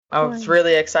I was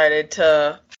really excited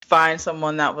to find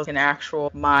someone that was an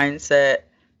actual mindset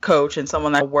coach and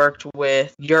someone that worked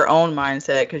with your own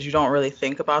mindset because you don't really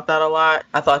think about that a lot.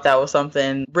 I thought that was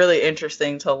something really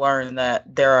interesting to learn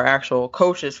that there are actual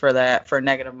coaches for that, for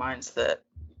negative mindset.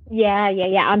 Yeah.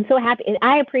 I'm so happy.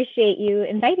 I appreciate you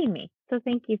inviting me. So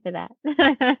thank you for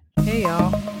that. Hey,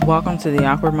 y'all. Welcome to the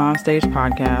Awkward Mom Stage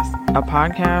podcast, a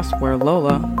podcast where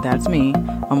Lola, that's me,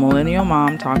 a millennial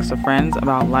mom, talks to friends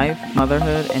about life,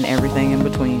 motherhood, and everything in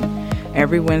between.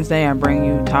 Every Wednesday, I bring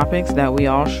you topics that we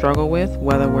all struggle with,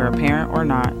 whether we're a parent or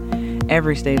not.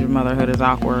 Every stage of motherhood is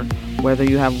awkward. Whether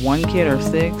you have 1 kid or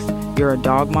 6, you're a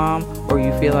dog mom, or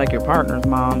you feel like your partner's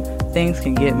mom, things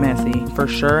can get messy. For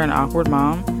sure, an awkward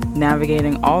mom,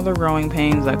 navigating all the growing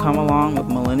pains that come along with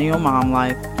millennial mom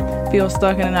life. Feel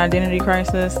stuck in an identity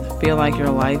crisis? Feel like your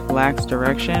life lacks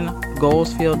direction?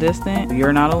 Goals feel distant?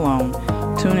 You're not alone.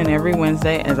 Tune in every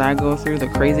Wednesday as I go through the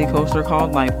crazy coaster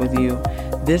called life with you.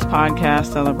 This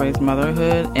podcast celebrates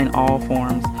motherhood in all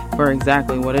forms for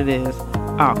exactly what it is,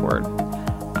 awkward.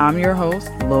 I'm your host,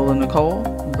 Lola Nicole.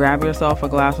 Grab yourself a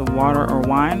glass of water or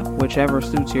wine, whichever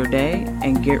suits your day,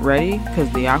 and get ready because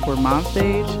the Awkward Mom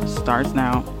Stage starts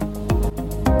now.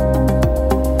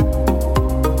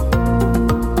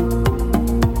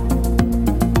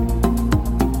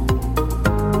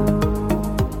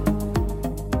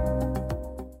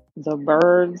 The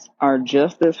birds are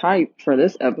just as hyped for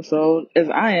this episode as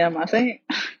I am, I think,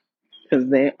 because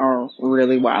they are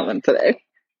really wilding today.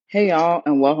 Hey, y'all,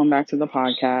 and welcome back to the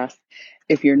podcast.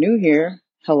 If you're new here,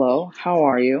 hello, how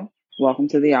are you? Welcome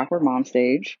to the Awkward Mom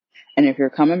Stage. And if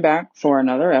you're coming back for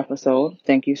another episode,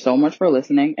 thank you so much for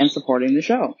listening and supporting the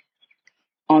show.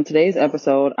 On today's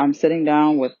episode, I'm sitting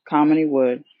down with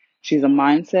Kamini. She's a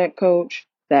mindset coach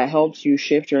that helps you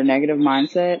shift your negative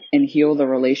mindset and heal the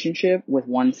relationship with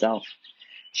oneself.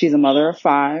 She's a mother of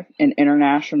 5, an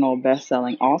international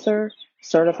best-selling author,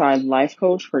 certified life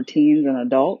coach for teens and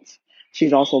adults.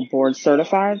 She's also board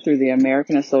certified through the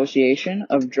American Association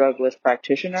of Drugless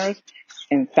Practitioners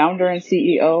and founder and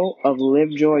CEO of Live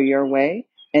Joy Your Way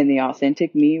and the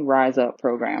Authentic Me Rise Up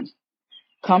program.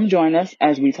 Come join us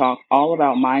as we talk all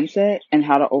about mindset and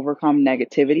how to overcome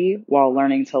negativity while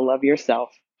learning to love yourself.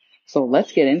 So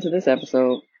let's get into this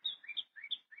episode.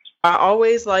 I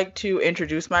always like to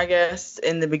introduce my guests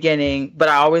in the beginning, but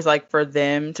I always like for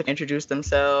them to introduce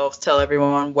themselves, tell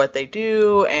everyone what they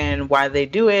do and why they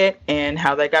do it and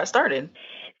how they got started.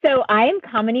 So I am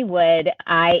Kamini Wood.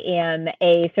 I am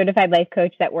a certified life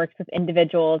coach that works with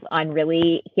individuals on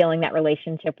really healing that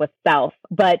relationship with self.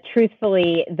 But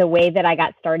truthfully, the way that I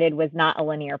got started was not a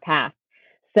linear path.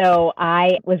 So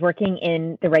I was working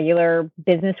in the regular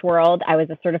business world. I was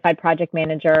a certified project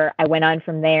manager. I went on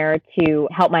from there to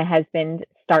help my husband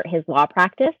start his law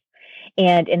practice.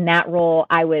 And in that role,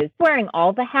 I was wearing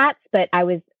all the hats, but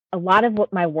a lot of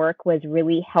what my work was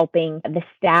really helping the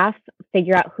staff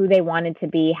figure out who they wanted to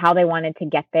be, how they wanted to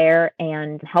get there,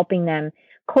 and helping them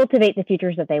cultivate the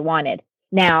futures that they wanted.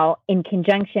 Now, in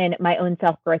conjunction, my own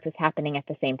self-growth was happening at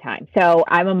the same time. So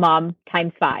I'm a mom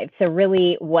times 5. So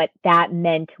really what that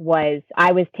meant was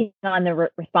I was taking on the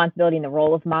responsibility and the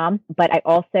role of mom, but I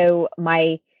also,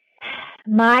 my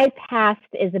past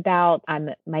is about,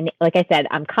 like I said,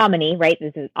 I'm Kamini, right?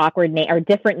 This is an awkward name or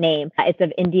different name. It's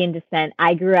of Indian descent.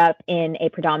 I grew up in a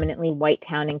predominantly white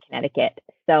town in Connecticut.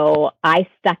 So I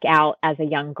stuck out as a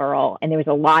young girl, and there was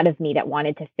a lot of me that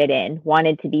wanted to fit in,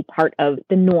 wanted to be part of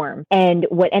the norm. And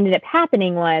what ended up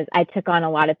happening was I took on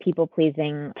a lot of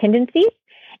people-pleasing tendencies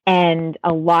and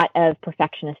a lot of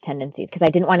perfectionist tendencies because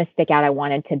I didn't want to stick out. I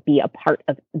wanted to be a part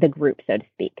of the group, so to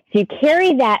speak. So you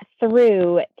carry that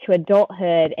through to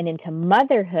adulthood and into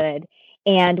motherhood.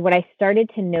 And what I started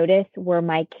to notice were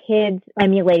my kids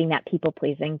emulating that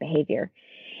people-pleasing behavior.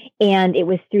 And it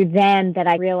was through them that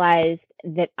I realized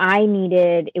that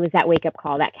it was that wake-up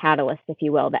call, that catalyst, if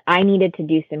you will, that I needed to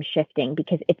do some shifting.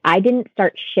 Because if I didn't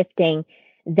start shifting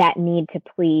that need to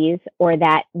please or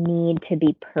that need to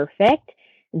be perfect,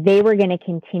 they were going to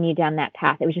continue down that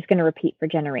path. It was just going to repeat for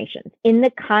generations. In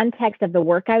the context of the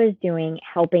work I was doing,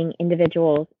 helping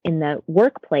individuals in the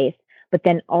workplace, but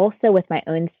then also with my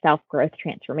own self-growth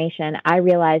transformation, I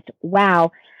realized,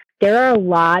 wow, there are a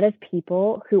lot of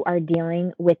people who are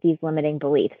dealing with these limiting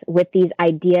beliefs, with these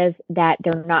ideas that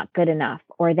they're not good enough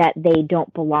or that they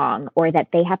don't belong or that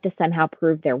they have to somehow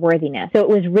prove their worthiness. So it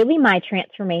was really my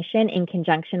transformation in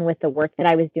conjunction with the work that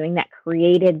I was doing that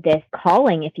created this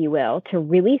calling, if you will, to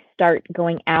really start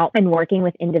going out and working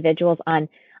with individuals on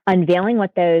unveiling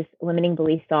what those limiting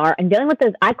beliefs are, unveiling what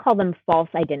those, I call them false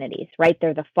identities, right?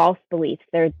 They're the false beliefs.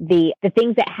 They're the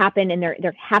things that happen, and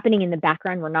they're happening in the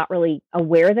background. We're not really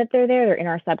aware that they're there. They're in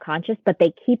our subconscious, but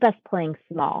they keep us playing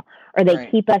small, or they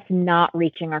keep us not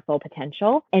reaching our full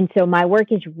potential. And so my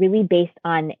work is really based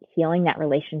on healing that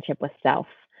relationship with self,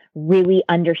 really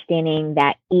understanding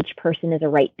that each person is a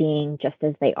right being just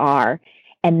as they are,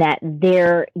 and that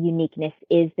their uniqueness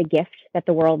is the gift that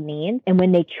the world needs. And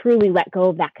when they truly let go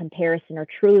of that comparison, or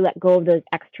truly let go of those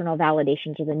external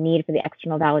validations, or the need for the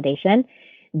external validation,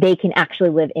 they can actually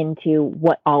live into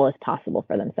what all is possible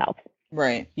for themselves.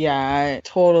 Right. Yeah, I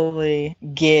totally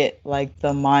get like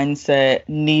the mindset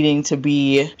needing to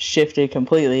be shifted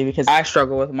completely, because I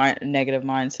struggle with my negative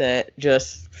mindset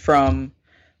just from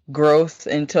growth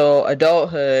until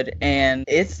adulthood, and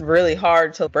it's really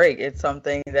hard to break. It's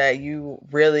something that you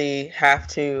really have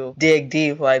to dig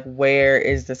deep, like, where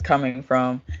is this coming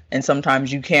from? And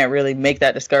sometimes you can't really make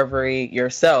that discovery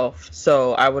yourself.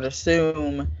 So I would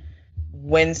assume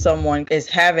when someone is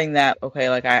having that, okay,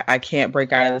 like I can't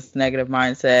break out of this negative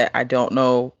mindset, I don't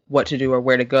know what to do or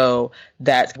where to go,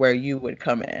 that's where you would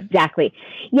come in. Exactly.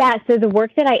 Yeah. So the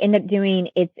work that I end up doing,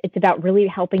 it's about really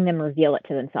helping them reveal it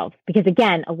to themselves. Because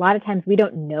again, a lot of times we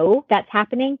don't know that's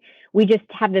happening. We just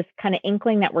have this kind of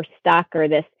inkling that we're stuck, or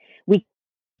this, we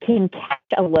can catch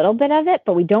a little bit of it,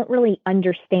 but we don't really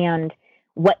understand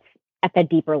what's at the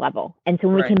deeper level. And so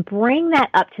when we can bring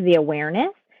that up to the awareness,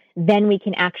 then we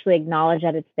can actually acknowledge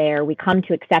that it's there. We come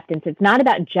to acceptance. It's not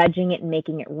about judging it and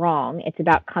making it wrong. It's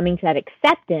about coming to that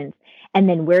acceptance. And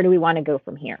then where do we want to go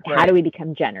from here? How do we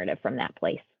become generative from that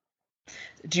place?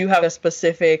 Do you have a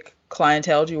specific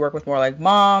clientele? Do you work with more like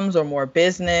moms or more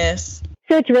business?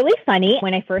 So it's really funny.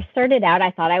 When I first started out,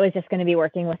 I thought I was just going to be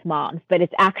working with moms, but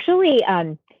it's actually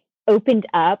opened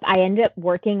up. I ended up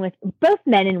working with both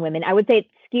men and women. I would say it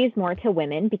skews more to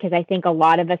women, because I think a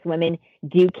lot of us women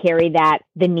do carry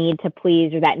the need to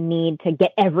please, or that need to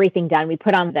get everything done. We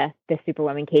put on the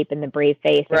superwoman cape and the brave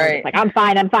face. And we're just like, I'm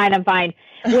fine.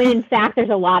 When in fact, there's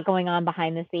a lot going on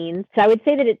behind the scenes. So I would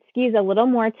say that it skews a little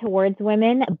more towards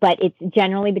women, but it's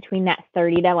generally between that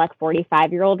 30 to like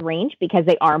 45-year-old range, because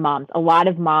they are moms. A lot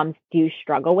of moms do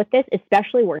struggle with this,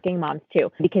 especially working moms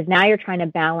too, because now you're trying to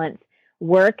balance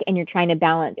work, and you're trying to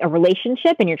balance a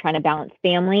relationship, and you're trying to balance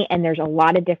family, and there's a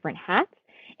lot of different hats,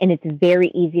 and it's very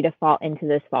easy to fall into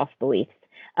those false beliefs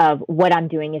of what I'm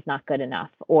doing is not good enough,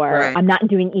 or I'm not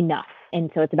doing enough. And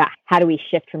so it's about how do we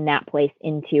shift from that place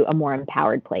into a more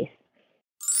empowered place.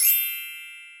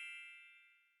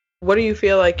 What do you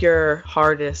feel like your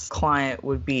hardest client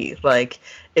would be? Like,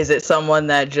 is it someone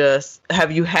that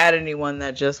have you had anyone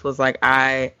that just was like,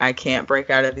 I can't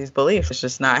break out of these beliefs, it's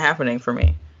just not happening for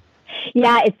me?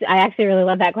 Yeah, I actually really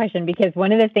love that question, because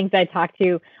one of the things I talk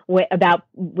to about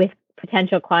with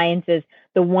potential clients is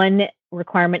the one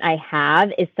requirement I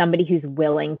have is somebody who's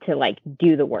willing to like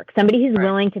do the work, somebody who's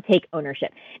willing to take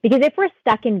ownership. Because if we're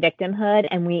stuck in victimhood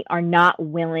and we are not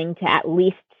willing to at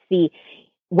least see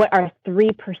what our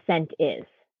 3% is,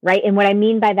 right? And what I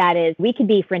mean by that is, we could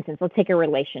be, for instance, let's take a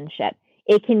relationship.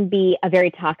 It can be a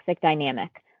very toxic dynamic.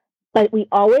 But we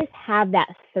always have that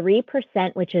 3%,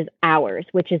 which is ours,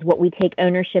 which is what we take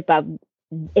ownership of.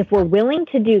 If we're willing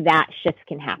to do that, shifts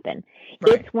can happen.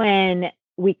 It's when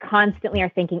we constantly are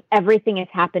thinking everything is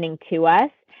happening to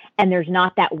us, and there's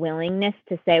not that willingness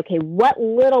to say, okay, what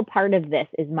little part of this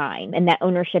is mine? And that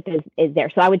ownership is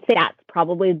there. So I would say that's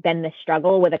probably been the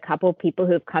struggle with a couple of people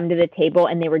who've come to the table,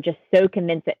 and they were just so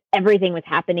convinced that everything was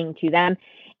happening to them.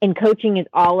 And coaching is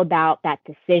all about that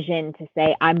decision to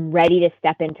say, I'm ready to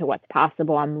step into what's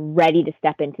possible. I'm ready to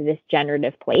step into this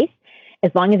generative place. As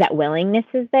long as that willingness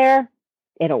is there,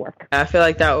 it'll work. I feel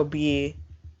like that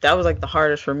was like the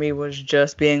hardest for me, was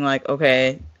just being like,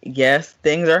 okay, yes,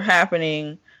 things are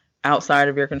happening outside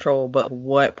of your control, but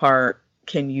what part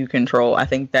can you control? I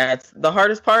think that's the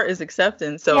hardest part, is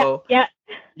acceptance. So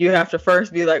you have to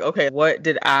first be like, okay, what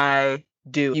did I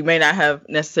do? You may not have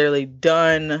necessarily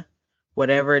done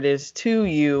whatever it is to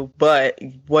you, but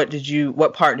what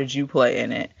part did you play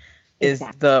in it is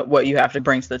what you have to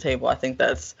bring to the table. I think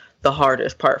that's the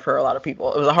hardest part for a lot of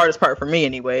people. It was the hardest part for me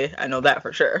anyway. I know that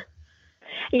for sure.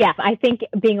 Yeah, I think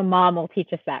being a mom will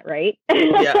teach us that, right?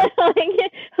 Yeah.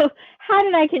 Like, how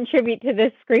did I contribute to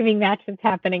this screaming match that's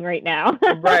happening right now?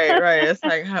 Right. It's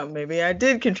like, maybe I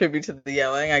did contribute to the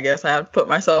yelling. I guess I have to put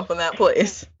myself in that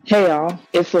place. Hey y'all,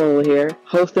 it's Lola here,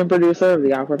 host and producer of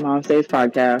the Awkward Mom Stays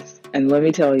podcast. And let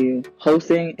me tell you,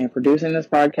 hosting and producing this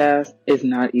podcast is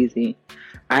not easy.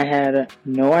 I had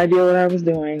no idea what I was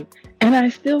doing, and I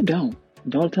still don't.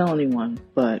 Don't tell anyone,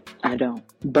 but I don't.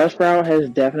 Buzzsprout has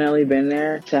definitely been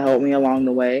there to help me along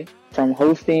the way. From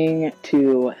hosting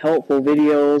to helpful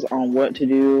videos on what to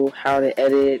do, how to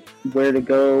edit, where to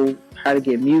go, how to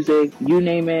get music, you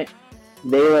name it.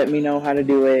 They let me know how to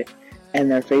do it, and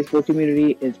their Facebook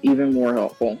community is even more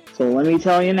helpful. So let me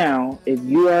tell you now, if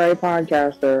you are a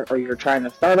podcaster or you're trying to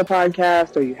start a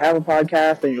podcast or you have a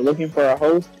podcast and you're looking for a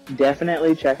host,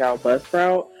 definitely check out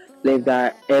Buzzsprout. They've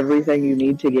got everything you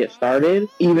need to get started,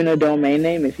 even a domain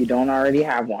name if you don't already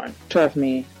have one. Trust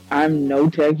me, I'm no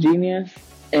tech genius,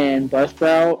 and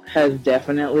Buzzsprout has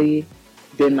definitely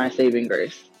been my saving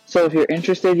grace. So if you're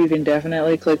interested, you can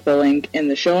definitely click the link in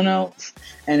the show notes,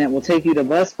 and it will take you to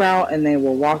Buzzsprout, and they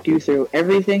will walk you through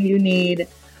everything you need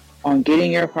on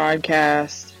getting your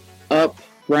podcast up,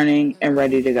 running, and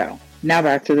ready to go. Now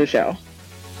back to the show.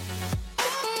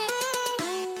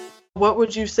 What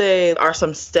would you say are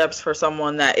some steps for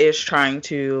someone that is trying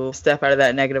to step out of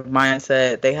that negative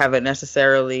mindset? They haven't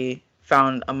necessarily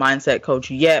found a mindset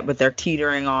coach yet, but they're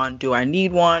teetering on, do I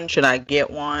need one? Should I get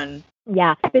one?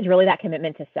 Yeah, it's really that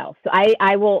commitment to self. So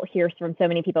I will hear from so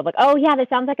many people like, oh yeah, this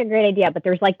sounds like a great idea, but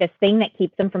there's like this thing that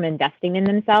keeps them from investing in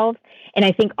themselves. And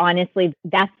I think honestly,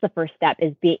 that's the first step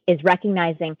is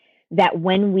recognizing that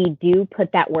when we do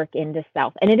put that work into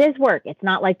self, and it is work, it's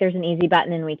not like there's an easy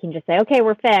button and we can just say, okay,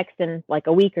 we're fixed in like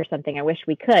a week or something. I wish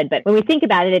we could. But when we think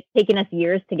about it, it's taken us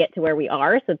years to get to where we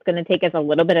are. So it's going to take us a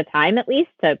little bit of time at least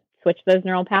to switch those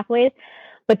neural pathways.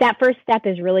 But that first step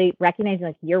is really recognizing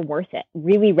like you're worth it,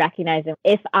 really recognizing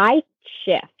if I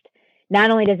shift, not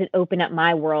only does it open up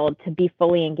my world to be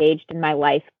fully engaged in my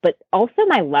life, but also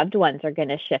my loved ones are going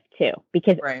to shift too,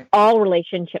 because all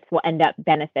relationships will end up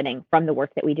benefiting from the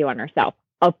work that we do on ourselves.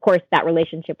 Of course, that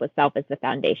relationship with self is the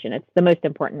foundation. It's the most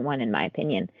important one, in my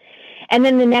opinion. And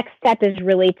then the next step is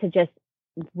really to just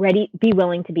be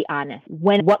willing to be honest.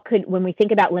 When we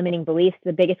think about limiting beliefs,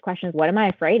 the biggest question is, what am I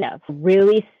afraid of?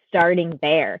 Really starting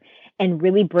there and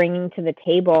really bringing to the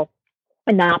table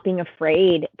and not being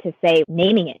afraid to say,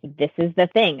 naming it, this is the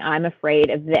thing, I'm afraid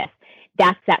of this.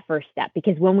 That's that first step.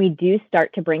 Because when we do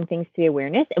start to bring things to the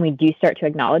awareness and we do start to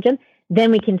acknowledge them,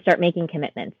 then we can start making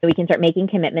commitments. So we can start making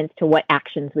commitments to what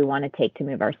actions we want to take to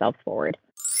move ourselves forward.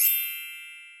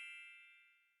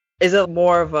 Is it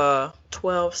more of a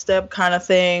 12-step kind of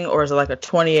thing, or is it like a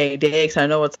 28-day? Because I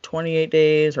know it's 28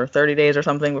 days or 30 days or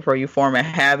something before you form a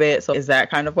habit. So is that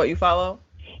kind of what you follow?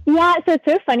 Yeah, so it's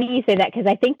so funny you say that, because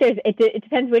I think it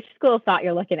depends which school of thought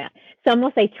you're looking at. Some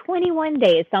will say 21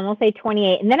 days, some will say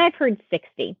 28, and then I've heard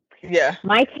 60. Yeah.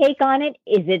 My take on it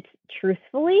is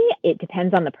truthfully, it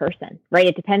depends on the person, right?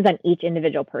 It depends on each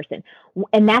individual person.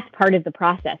 And that's part of the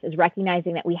process, is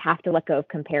recognizing that we have to let go of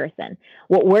comparison.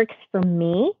 What works for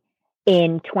me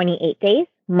in 28 days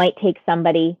might take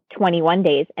somebody 21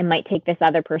 days and might take this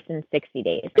other person 60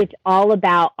 days. It's all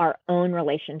about our own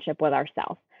relationship with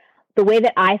ourselves. The way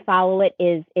that I follow it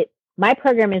is my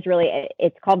program is really,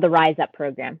 it's called the Rise Up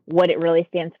program. What it really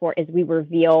stands for is we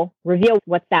reveal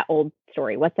what's that old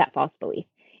story, what's that false belief.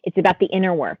 It's about the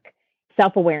inner work,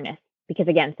 self-awareness, because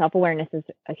again, self-awareness is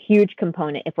a huge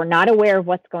component. If we're not aware of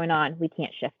what's going on, we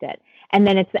can't shift it. And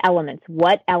then it's the elements.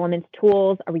 What elements,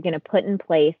 tools are we going to put in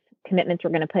place, commitments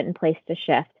we're going to put in place to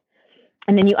shift?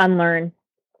 And then you unlearn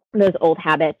those old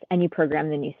habits and you program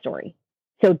the new story.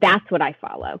 So that's what I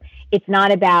follow. It's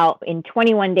not about in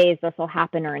 21 days this will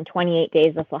happen or in 28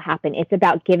 days this will happen. It's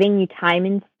about giving you time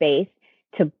and space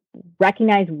to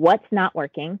recognize what's not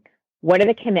working, what are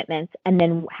the commitments, and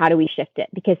then how do we shift it?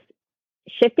 Because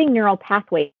shifting neural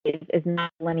pathways is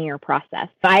not a linear process.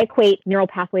 So I equate neural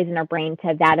pathways in our brain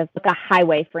to that of like a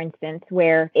highway, for instance,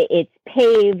 where it's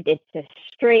paved, it's just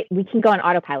straight. We can go on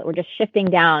autopilot. We're just shifting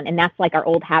down, and that's like our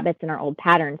old habits and our old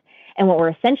patterns. And what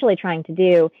we're essentially trying to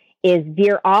do is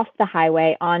veer off the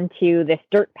highway onto this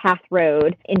dirt path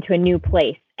road into a new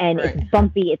place. And It's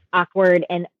bumpy, it's awkward,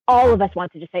 and all of us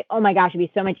want to just say, oh my gosh, it'd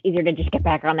be so much easier to just get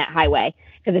back on that highway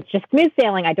because it's just smooth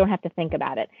sailing. I don't have to think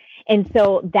about it. And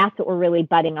so that's what we're really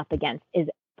butting up against, is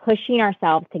pushing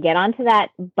ourselves to get onto that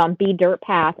bumpy dirt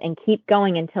path and keep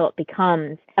going until it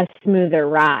becomes a smoother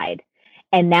ride.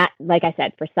 And that, like I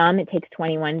said, for some, it takes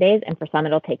 21 days, and for some,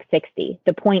 it'll take 60.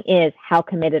 The point is, how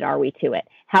committed are we to it?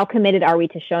 How committed are we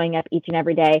to showing up each and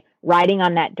every day, riding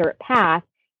on that dirt path,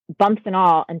 bumps and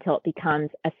all, until it becomes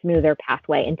a smoother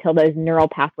pathway, until those neural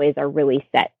pathways are really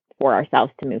set for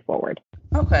ourselves to move forward.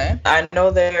 Okay. I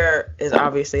know there is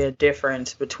obviously a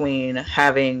difference between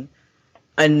having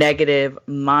a negative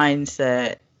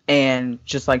mindset and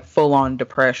just like full-on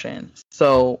depression.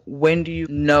 So when do you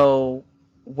know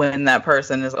when that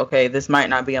person is, okay, this might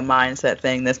not be a mindset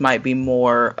thing, this might be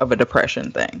more of a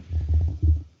depression thing?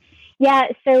 Yeah,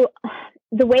 so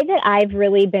The way that I've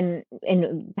really been,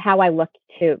 and how I look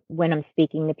to when I'm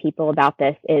speaking to people about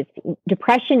this, is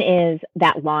depression is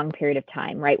that long period of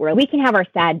time, right? Where we can have our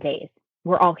sad days.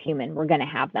 We're all human. We're going to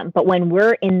have them. But when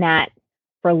we're in that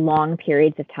for long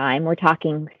periods of time, we're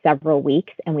talking several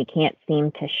weeks, and we can't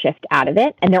seem to shift out of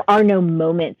it. And there are no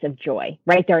moments of joy,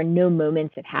 right? There are no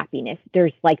moments of happiness.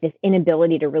 There's like this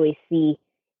inability to really see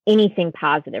anything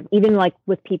positive, even like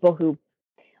with people who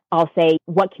I'll say,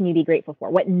 what can you be grateful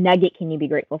for? What nugget can you be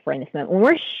grateful for in this moment? When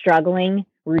we're struggling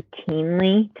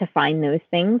routinely to find those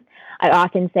things, I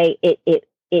often say it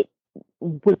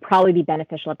would probably be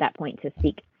beneficial at that point to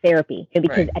seek therapy,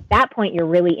 because at that point you're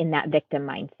really in that victim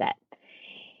mindset.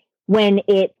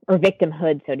 Or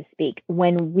victimhood, so to speak,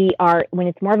 when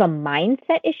it's more of a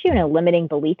mindset issue and a limiting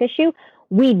belief issue,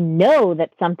 we know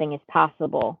that something is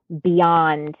possible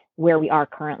beyond where we are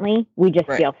currently. We just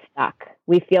feel stuck.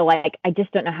 We feel like, I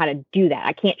just don't know how to do that.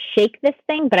 I can't shake this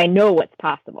thing, but I know what's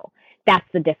possible. That's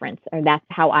the difference, or that's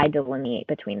how I delineate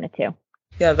between the two.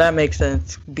 Yeah, that makes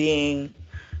sense.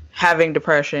 Having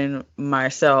depression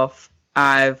myself,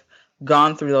 I've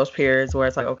gone through those periods where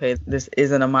it's like, okay, this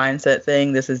isn't a mindset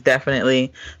thing. This is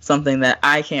definitely something that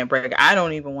I can't break. I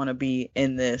don't even want to be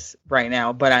in this right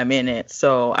now, but I'm in it.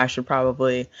 So I should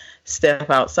probably step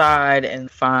outside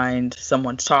and find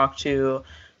someone to talk to.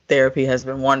 Therapy has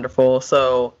been wonderful.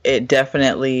 So it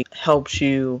definitely helps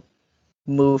you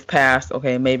move past,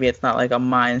 okay, maybe it's not like a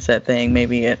mindset thing.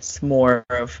 Maybe it's more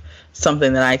of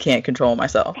something that I can't control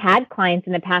myself. I've had clients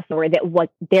in the past where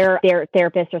their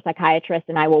therapist or psychiatrist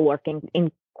and I will work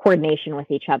in coordination with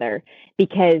each other,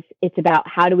 because it's about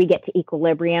how do we get to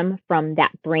equilibrium from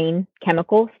that brain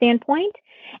chemical standpoint.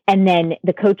 And then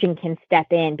the coaching can step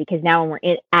in, because now when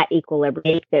we're at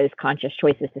equilibrium, make those conscious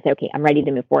choices to say, okay, I'm ready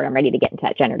to move forward. I'm ready to get into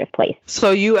that generative place.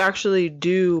 So you actually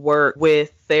do work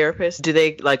with therapists. Do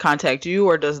they like contact you,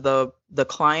 or does the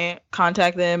client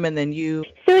contact them and then you?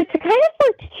 So it's kind of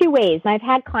worked two ways. I've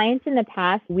had clients in the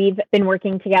past, we've been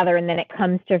working together, and then it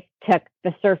comes to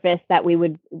the surface that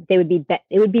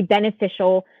it would be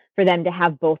beneficial for them to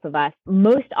have both of us.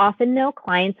 Most often, though,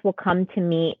 clients will come to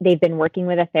me. They've been working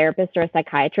with a therapist or a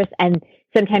psychiatrist, and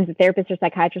sometimes the therapist or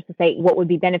psychiatrist will say, what would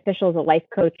be beneficial is a life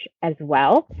coach as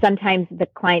well. Sometimes the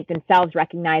client themselves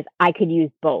recognize, I could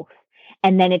use both.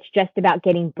 And then it's just about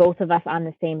getting both of us on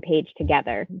the same page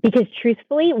together. Because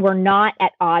truthfully, we're not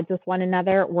at odds with one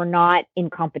another. We're not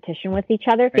in competition with each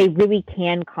other. They really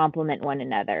can complement one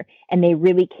another, and they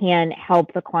really can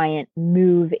help the client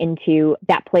move into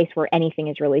that place where anything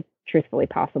is really truthfully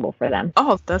possible for them.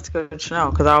 Oh, that's good to know,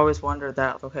 because I always wondered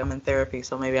that, okay, I'm in therapy,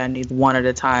 so maybe I need one at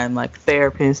a time, like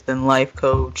therapist and life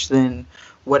coach, then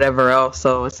whatever else.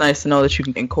 So it's nice to know that you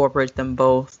can incorporate them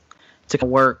both to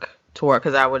work,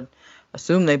 because I would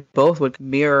assume they both would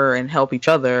mirror and help each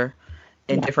other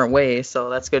in different ways. So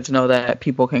that's good to know that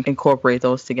people can incorporate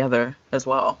those together as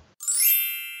well.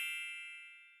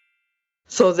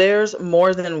 So there's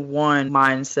more than one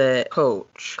mindset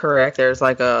coach, correct? There's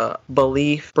like a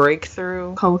belief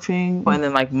breakthrough coaching and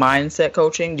then like mindset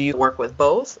coaching. Do you work with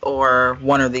both, or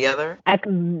one or the other? I've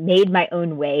made my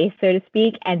own way, so to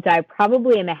speak. And so I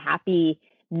probably am a happy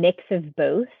mix of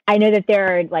both. I know that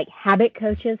there are like habit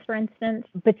coaches, for instance,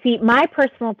 but see, my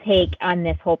personal take on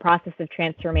this whole process of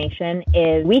transformation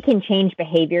is we can change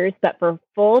behaviors, but for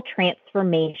full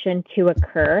transformation to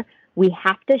occur, we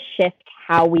have to shift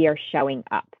how we are showing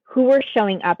up, who we're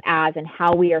showing up as, and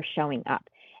how we are showing up.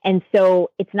 And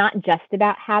so it's not just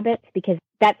about habits, because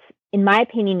that's, in my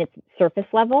opinion, it's surface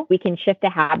level. We can shift a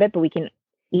habit, but we can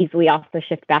easily also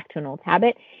shift back to an old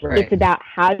habit. Right. It's about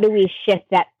how do we shift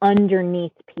that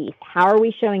underneath piece? How are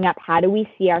we showing up? How do we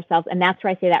see ourselves? And that's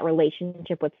where I say that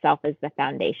relationship with self is the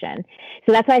foundation.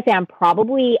 So that's why I say I'm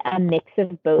probably a mix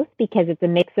of both, because it's a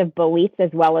mix of beliefs as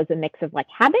well as a mix of like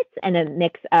habits, and a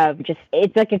mix of just,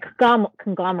 it's like a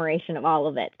conglomeration of all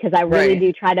of it. Because I really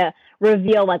do try to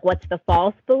reveal like what's the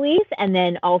false belief, and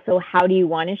then also how do you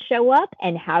want to show up,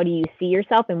 and how do you see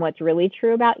yourself, and what's really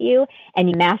true about you, and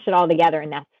you mash it all together,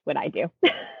 and that's what I do.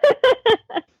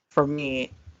 For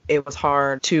me, it was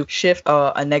hard to shift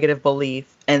a negative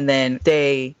belief and then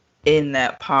stay in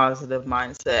that positive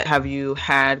mindset. Have you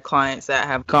had clients that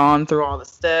have gone through all the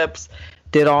steps,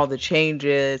 did all the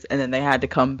changes, and then they had to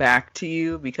come back to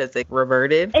you because they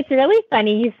reverted? It's really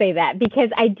funny you say that, because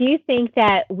I do think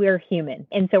that we're human.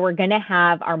 And so we're going to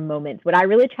have our moments. What I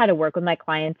really try to work with my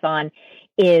clients on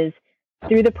is,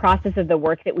 through the process of the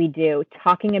work that we do,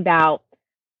 talking about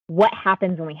what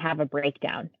happens when we have a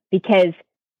breakdown. Because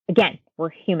again, we're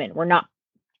human. We're not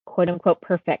quote unquote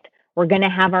perfect. We're going to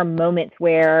have our moments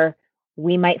where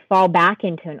we might fall back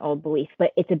into an old belief,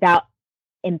 but it's about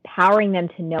empowering them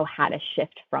to know how to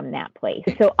shift from that place.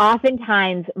 So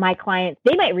oftentimes my clients,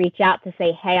 they might reach out to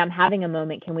say, hey, I'm having a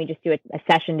moment. Can we just do a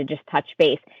session to just touch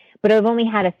base? But I've only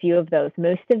had a few of those.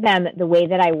 Most of them, the way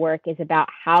that I work is about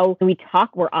how we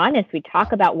talk. We're honest. We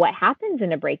talk about what happens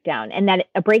in a breakdown, and that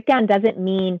a breakdown doesn't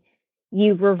mean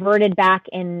you've reverted back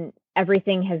and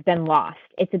everything has been lost.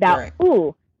 It's about, Right.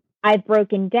 ooh, I've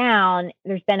broken down.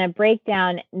 There's been a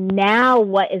breakdown. Now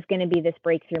what is going to be this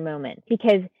breakthrough moment?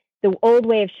 Because the old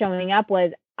way of showing up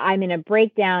was I'm in a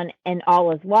breakdown and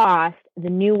all is lost. The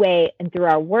new way, and through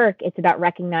our work, it's about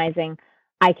recognizing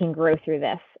I can grow through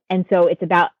this. And so it's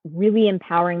about really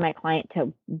empowering my client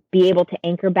to be able to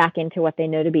anchor back into what they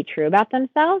know to be true about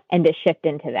themselves and to shift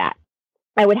into that.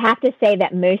 I would have to say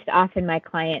that most often my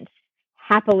clients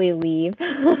happily leave.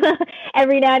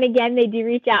 Every now and again, they do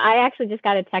reach out. I actually just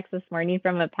got a text this morning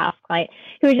from a past client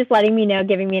who was just letting me know,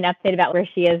 giving me an update about where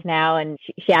she is now. And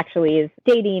she actually is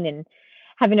dating and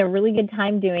having a really good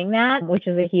time doing that, which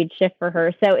is a huge shift for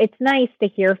her. So it's nice to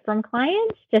hear from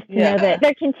clients just to know that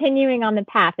they're continuing on the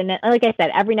path. And like I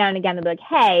said, every now and again, they'll be like,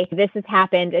 hey, this has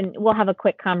happened, and we'll have a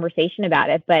quick conversation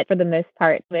about it. But for the most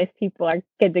part, most people are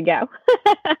good to go.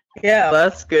 Yeah,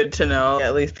 that's good to know.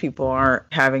 At least people aren't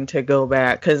having to go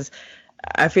back, because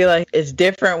I feel like it's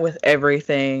different with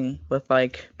everything, with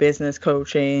like business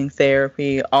coaching,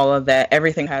 therapy, all of that.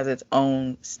 Everything has its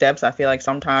own steps. I feel like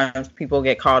sometimes people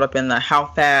get caught up in the how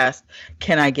fast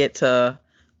can I get to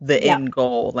the end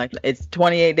goal? Like, it's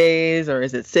 28 days or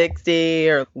is it 60,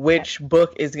 or which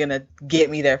book is going to get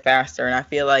me there faster? And I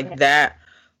feel like that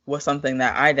was something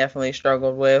that I definitely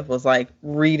struggled with, was like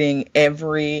reading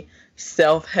every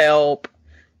self-help,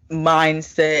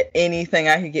 mindset, anything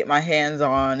I could get my hands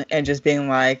on, and just being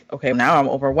like, okay, now I'm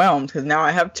overwhelmed because now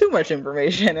I have too much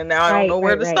information and now I don't know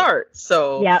where to start.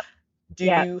 So do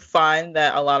you find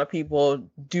that a lot of people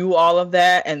do all of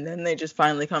that and then they just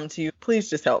finally come to you, please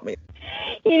just help me?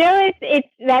 You know, it's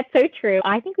that's so true.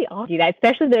 I think we all do that,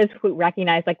 especially those who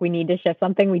recognize like we need to shift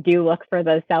something. We do look for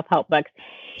those self-help books.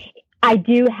 I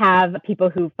do have people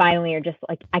who finally are just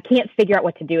like, I can't figure out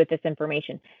what to do with this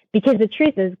information, because the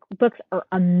truth is books are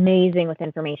amazing with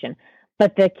information.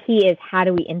 But the key is, how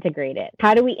do we integrate it?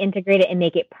 How do we integrate it and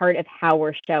make it part of how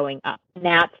we're showing up? And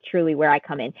that's truly where I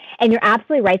come in. And you're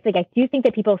absolutely right. Like, I do think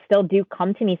that people still do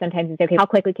come to me sometimes and say, okay, how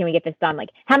quickly can we get this done? Like,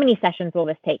 how many sessions will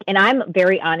this take? And I'm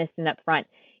very honest and upfront.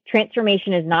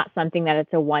 Transformation is not something that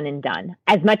it's a one and done.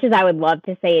 As much as I would love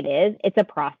to say it is, it's a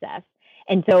process.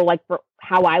 And so, like, for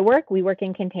how I work, we work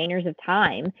in containers of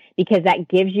time, because that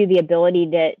gives you the ability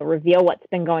to reveal what's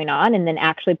been going on and then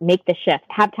actually make the shift,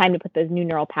 have time to put those new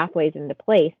neural pathways into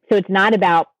place. So it's not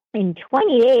about in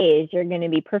 20 days, you're going to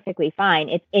be perfectly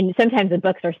fine. And sometimes the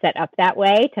books are set up that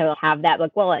way to have that,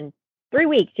 like, well, in 3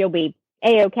 weeks, you'll be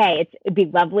A-okay. It'd be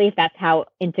lovely if that's how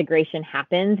integration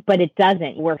happens, but it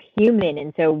doesn't. We're human.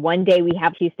 And so one day we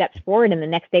have 2 steps forward and the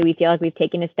next day we feel like we've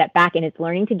taken a step back, and it's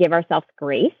learning to give ourselves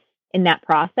grace in that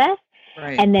process.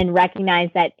 Right. And then recognize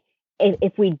that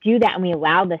if we do that and we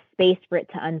allow the space for it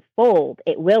to unfold,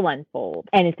 it will unfold.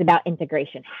 And it's about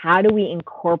integration. How do we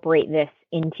incorporate this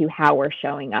into how we're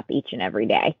showing up each and every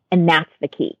day? And that's the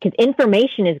key, because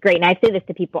information is great. And I say this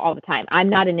to people all the time. I'm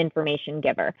not an information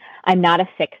giver. I'm not a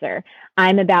fixer.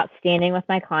 I'm about standing with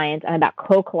my clients. I'm about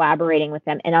co-collaborating with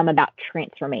them. And I'm about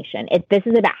transformation. This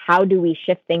is about how do we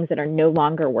shift things that are no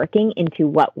longer working into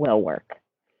what will work.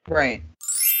 Right.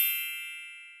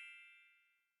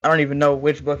 I don't even know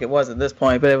which book it was at this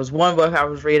point, but it was one book I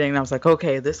was reading and I was like,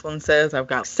 okay, this one says I've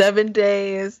got 7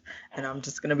 days and I'm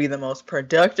just going to be the most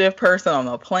productive person on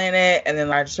the planet. And then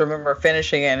I just remember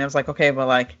finishing it and it was like, okay, but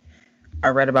like, I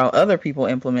read about other people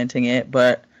implementing it,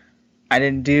 but I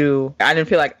didn't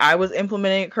feel like I was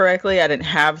implementing it correctly. I didn't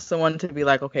have someone to be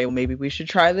like, okay, well, maybe we should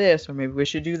try this or maybe we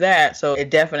should do that. So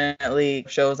it definitely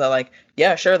shows that, like,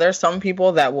 yeah, sure, there's some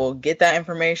people that will get that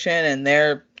information and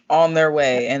they're on their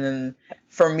way. And then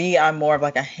for me, I'm more of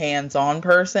like a hands-on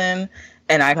person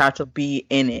and I have to be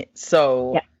in it.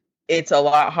 So it's a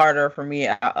lot harder for me.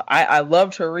 I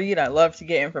love to read. I love to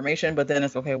get information, but then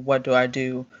it's okay, what do I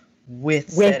do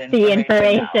with the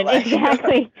information?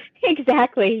 Like,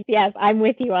 exactly. Yes, I'm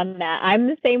with you on that. I'm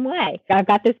the same way. I've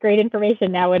got this great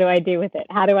information. Now what do I do with it?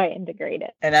 How do I integrate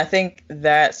it? And I think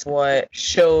that's what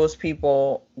shows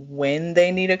people when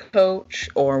they need a coach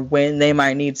or when they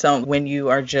might need when you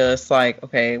are just like,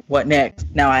 okay, what next?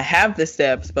 Now I have the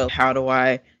steps, but how do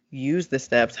I use the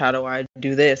steps? How do I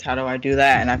do this? How do I do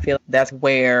that? And I feel that's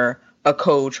where a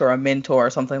coach or a mentor or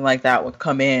something like that would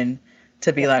come in,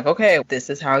 to be like, okay,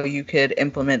 this is how you could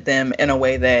implement them in a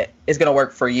way that is going to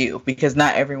work for you, because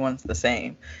not everyone's the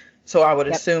same. So I would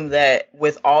assume that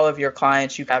with all of your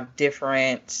clients, you have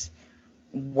different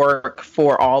work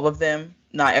for all of them.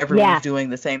 Not everyone's doing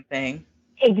the same thing.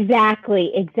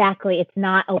 Exactly. It's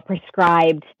not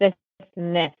prescribed this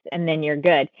and this, and then you're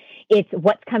good. It's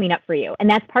what's coming up for you. And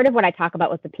that's part of what I talk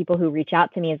about with the people who reach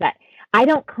out to me, is that I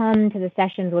don't come to the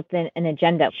sessions with an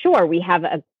agenda. Sure, we have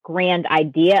a grand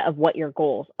idea of what your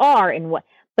goals are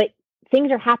but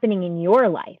things are happening in your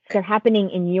life. They're happening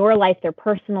in your life. They're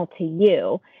personal to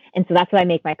you. And so that's what I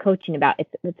make my coaching about.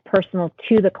 It's personal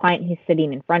to the client who's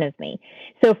sitting in front of me.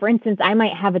 So for instance, I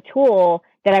might have a tool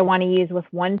that I want to use with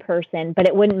one person, but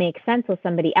it wouldn't make sense with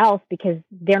somebody else because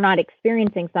they're not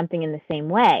experiencing something in the same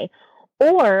way.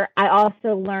 Or I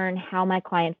also learn how my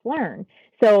clients learn.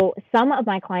 So some of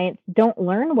my clients don't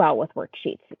learn well with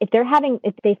worksheets. If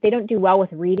they don't do well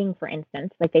with reading, for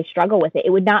instance, like they struggle with it, it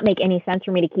would not make any sense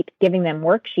for me to keep giving them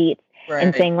worksheets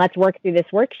and saying, let's work through this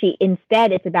worksheet.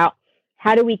 Instead, it's about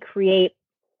how do we create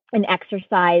an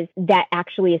exercise that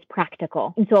actually is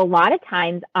practical. And so a lot of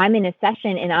times I'm in a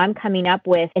session and I'm coming up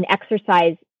with an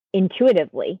exercise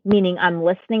intuitively, meaning I'm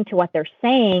listening to what they're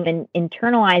saying and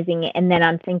internalizing it. And then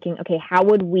I'm thinking, okay, how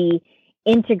would we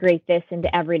integrate this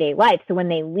into everyday life? So when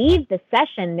they leave the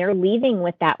session, they're leaving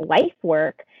with that life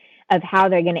work of how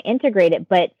they're going to integrate it.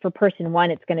 But for person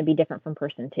one, it's going to be different from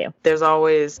person two. There's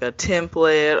always a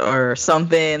template or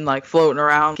something like floating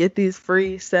around. Get these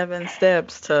free 7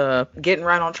 steps to getting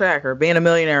right on track or being a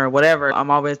millionaire or whatever.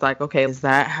 I'm always like, okay, is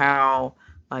that how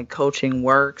like coaching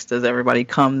works? Does everybody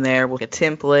come there with a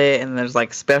template and there's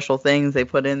like special things they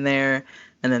put in there?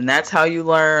 And then that's how you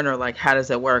learn, or like, how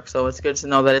does it work? So it's good to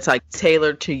know that it's like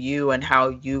tailored to you and how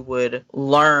you would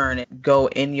learn, go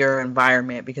in your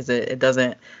environment, because it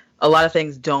doesn't, a lot of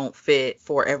things don't fit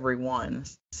for everyone.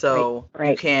 So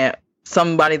you can't,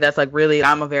 somebody that's like, really,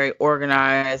 I'm a very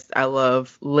organized, I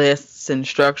love lists and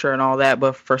structure and all that.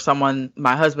 But for someone,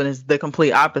 my husband is the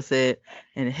complete opposite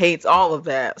and hates all of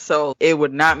that. So it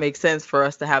would not make sense for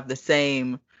us to have the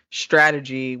same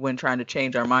strategy when trying to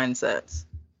change our mindsets.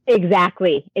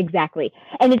 Exactly.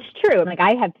 And it's true. Like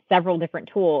I have several different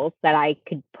tools that I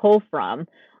could pull from,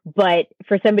 but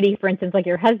for somebody, for instance, like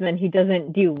your husband who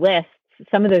doesn't do lists,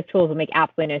 some of those tools will make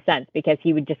absolutely no sense because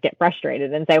he would just get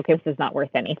frustrated and say, okay, this is not worth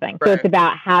anything. Right. So it's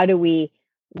about how do we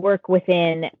work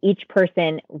within each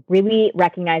person, really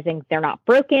recognizing they're not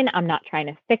broken. I'm not trying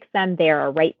to fix them. They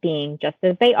are right being just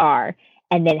as they are.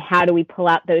 And then how do we pull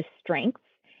out those strengths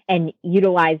and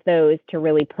utilize those to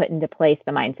really put into place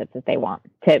the mindsets that they want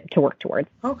to work towards.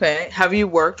 Okay. Have you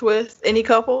worked with any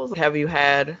couples? Have you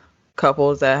had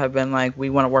couples that have been like, we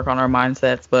want to work on our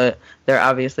mindsets, but they're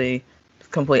obviously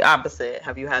complete opposite?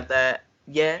 Have you had that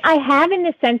yet? I have, in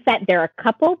the sense that they're a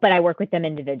couple, but I work with them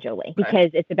individually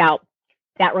because it's about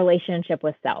that relationship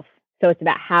with self. So it's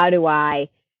about how do I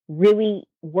really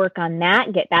work on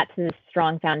that, get that to the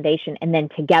strong foundation, and then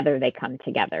together they come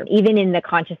together. Even in the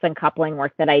conscious uncoupling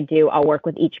work that I do, I'll work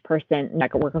with each person, I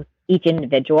can work with each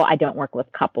individual. I don't work with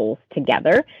couples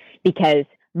together because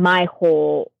my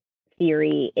whole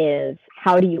theory is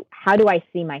how do I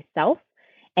see myself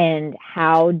and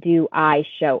how do I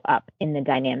show up in the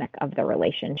dynamic of the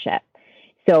relationship?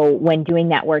 So when doing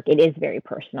that work, it is very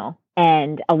personal.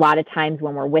 And a lot of times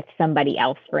when we're with somebody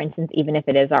else, for instance, even if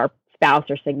it is our spouse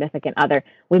or significant other,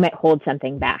 we might hold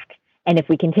something back. And if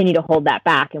we continue to hold that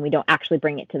back and we don't actually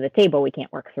bring it to the table, we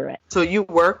can't work through it. So you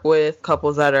work with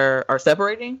couples that are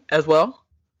separating as well?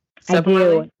 I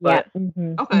do. Yeah.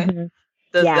 Mm-hmm. Okay. Mm-hmm.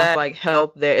 Does that like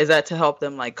help is that to help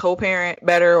them like co-parent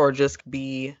better or just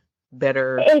be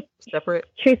better separate?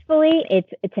 Truthfully, it's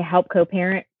to help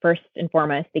co-parent first and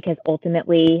foremost, because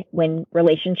ultimately when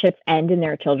relationships end and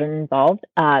there are children involved,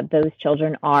 those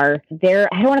children I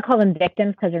don't want to call them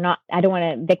victims because I don't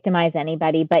want to victimize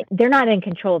anybody, but they're not in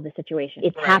control of the situation.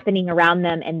 It's happening around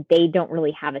them and they don't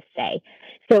really have a say.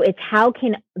 So it's how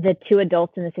can the two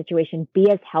adults in the situation be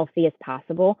as healthy as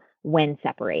possible when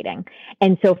separating?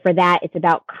 And so for that, it's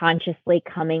about consciously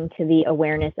coming to the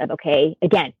awareness of, okay,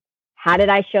 again, how did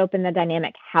I show up in the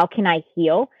dynamic? How can I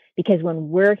heal? Because when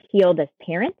we're healed as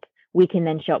parents, we can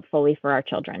then show up fully for our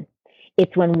children.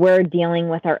 It's when we're dealing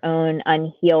with our own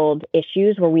unhealed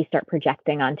issues where we start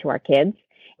projecting onto our kids,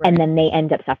 and then they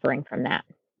end up suffering from that.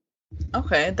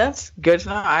 Okay, that's good to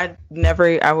know.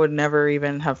 I would never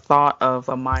even have thought of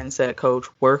a mindset coach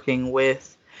working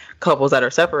with couples that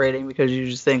are separating, because you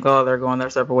just think, oh, they're going their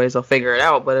separate ways, they'll figure it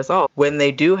out. But it's all when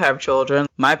they do have children.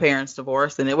 My parents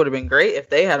divorced, and it would have been great if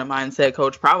they had a mindset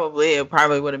coach. It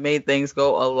probably would have made things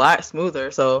go a lot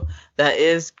smoother. So that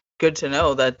is good to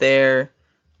know that there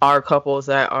are couples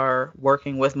that are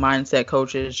working with mindset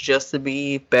coaches just to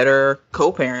be better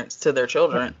co-parents to their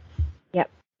children.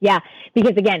 Yep. Yeah,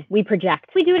 because again, we project.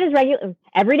 We do it as regular,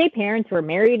 everyday parents who are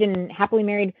married and happily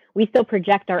married. We still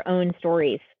project our own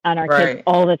stories on our kids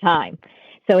all the time.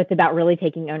 So it's about really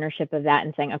taking ownership of that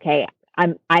and saying, okay,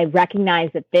 I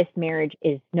recognize that this marriage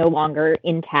is no longer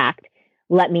intact.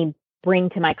 Let me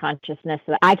bring to my consciousness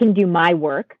so that I can do my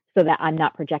work so that I'm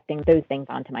not projecting those things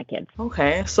onto my kids.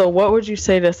 Okay, so what would you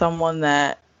say to someone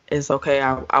that is, okay,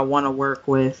 I want to work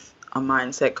with a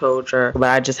mindset coach, but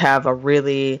I just have a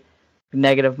really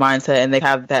negative mindset and they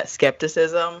have that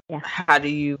skepticism? Yeah. How do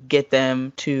you get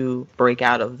them to break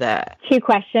out of that? 2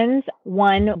 questions.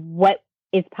 One, what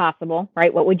is possible,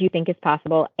 right? What would you think is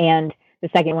possible? And the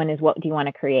second one is, what do you want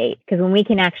to create? Because when we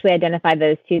can actually identify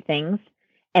those 2 things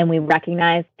and we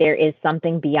recognize there is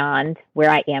something beyond where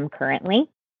I am currently,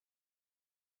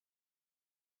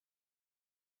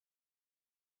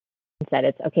 said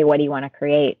it's, okay, what do you want to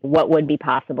create? What would be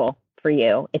possible for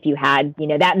you if you had,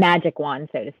 that magic wand,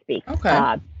 so to speak?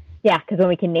 Okay. Yeah, because when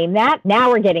we can name that,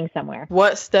 now we're getting somewhere.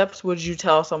 What steps would you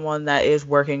tell someone that is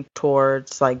working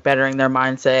towards like bettering their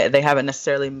mindset? They haven't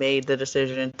necessarily made the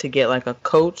decision to get like a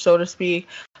coach, so to speak,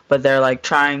 but they're like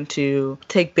trying to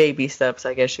take baby steps,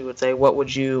 I guess you would say.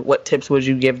 What tips would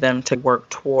you give them to work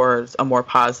towards a more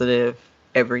positive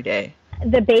every day?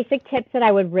 The basic tips that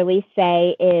I would really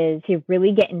say is to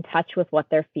really get in touch with what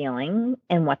they're feeling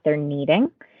and what they're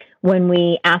needing. When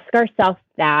we ask ourselves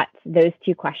those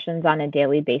 2 questions on a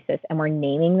daily basis and we're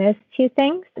naming those 2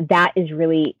 things, that is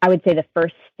really, I would say, the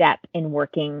first step in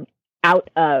working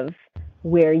out of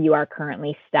where you are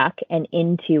currently stuck and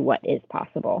into what is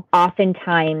possible.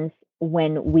 Oftentimes,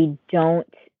 when we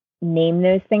don't name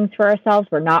those things for ourselves,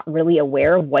 we're not really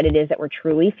aware of what it is that we're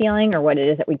truly feeling or what it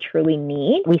is that we truly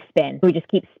need. We spin. We just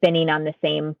keep spinning on the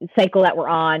same cycle that we're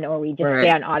on, or we just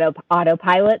stay on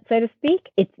autopilot, so to speak.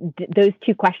 It's those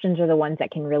 2 questions are the ones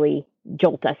that can really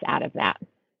jolt us out of that.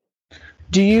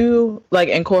 Do you like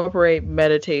incorporate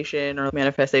meditation or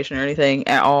manifestation or anything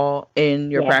at all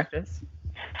in your practice?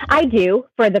 I do,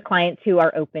 for the clients who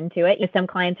are open to it. Some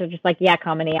clients are just like, yeah,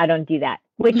 Kamini, I don't do that,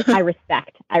 which I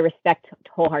respect. I respect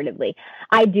wholeheartedly.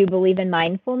 I do believe in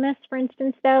mindfulness, for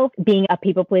instance, though. Being a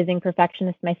people-pleasing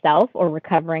perfectionist myself, or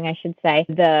recovering, I should say,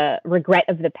 the regret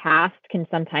of the past can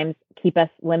sometimes keep us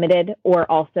limited, or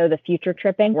also the future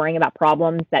tripping, worrying about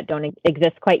problems that don't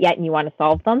exist quite yet and you want to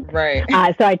solve them. Right.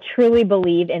 So I truly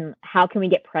believe in how can we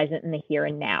get present in the here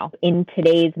and now, in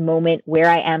today's moment where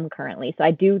I am currently. So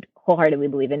I do wholeheartedly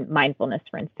believe in mindfulness,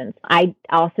 for instance. I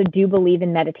also do believe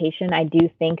in meditation. I do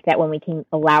think that when we can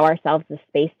allow ourselves the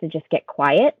space to just get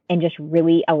quiet and just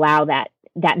really allow that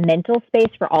mental space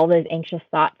for all those anxious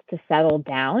thoughts to settle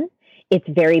down, it's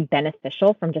very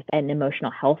beneficial from just an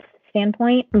emotional health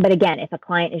standpoint. But again, if a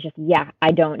client is just,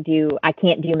 I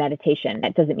can't do meditation,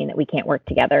 that doesn't mean that we can't work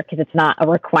together, because it's not a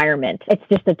requirement. It's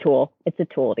just a tool. It's a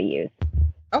tool to use.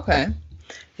 Okay.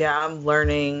 Yeah,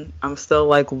 I'm still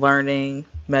like learning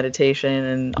meditation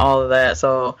and all of that.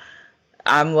 So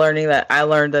I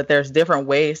learned that there's different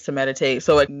ways to meditate.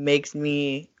 So it makes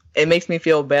me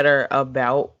feel better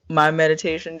about my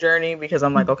meditation journey, because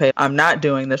I'm like, okay, I'm not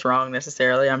doing this wrong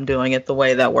necessarily. I'm doing it the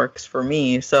way that works for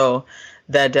me. So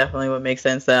that definitely would make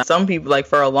sense. That some people, like,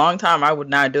 for a long time, I would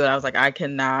not do it. I was like, I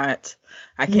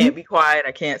can't be quiet.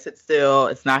 I can't sit still.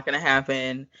 It's not going to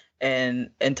happen. And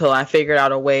until I figured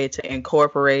out a way to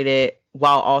incorporate it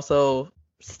while also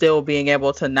still being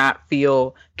able to not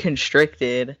feel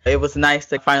constricted, it was nice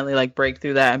to finally like break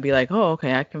through that and be like, oh,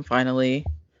 okay, I can finally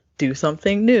do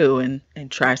something new and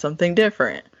try something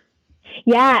different.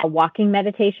 Yeah, walking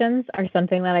meditations are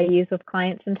something that I use with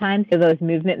clients sometimes. So those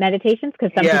movement meditations,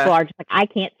 because some people are just like, I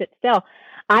can't sit still.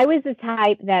 I was the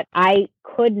type that I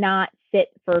could not sit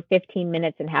for 15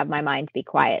 minutes and have my mind be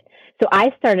quiet. So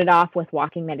I started off with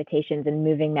walking meditations and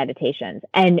moving meditations.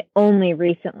 And only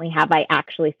recently have I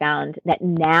actually found that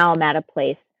now I'm at a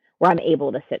place where I'm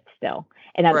able to sit still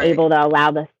and I'm able to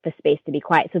allow the space to be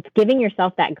quiet. So it's giving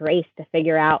yourself that grace to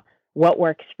figure out what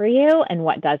works for you and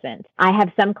what doesn't. I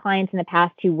have some clients in the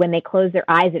past who, when they close their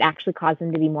eyes, it actually causes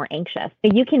them to be more anxious.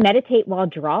 But you can meditate while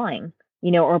drawing,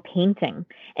 or painting.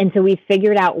 And so we've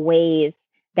figured out ways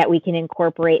that we can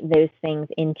incorporate those things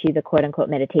into the quote unquote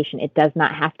meditation. It does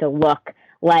not have to look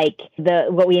like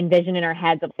what we envision in our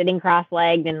heads of sitting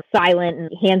cross-legged and silent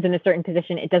and hands in a certain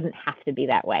position. It doesn't have to be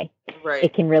that way. Right.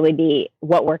 It can really be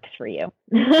what works for you.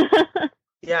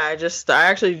 Yeah, I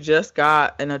actually just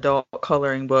got an adult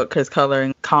coloring book because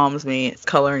coloring calms me. It's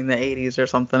coloring the 80s or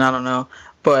something. I don't know.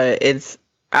 But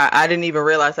I didn't even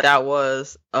realize that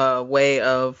was a way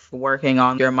of working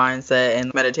on your mindset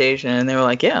and meditation. And they were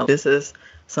like, yeah, this is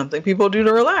something people do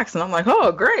to relax. And I'm like,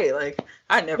 oh, great. Like,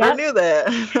 I never knew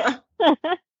that.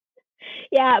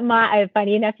 Yeah,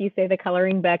 funny enough, you say the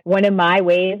coloring book. One of my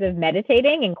ways of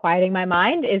meditating and quieting my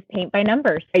mind is paint by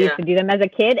numbers. I used to do them as a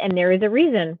kid, and there is a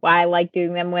reason why I like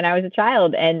doing them when I was a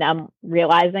child. And I'm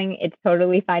realizing it's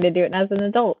totally fine to do it as an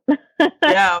adult.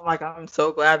 Yeah, I'm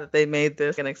so glad that they made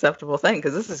this an acceptable thing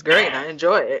because this is great. I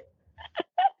enjoy it.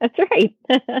 That's right.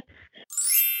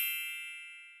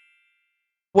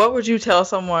 What would you tell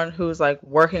someone who's like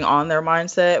working on their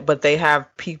mindset, but they have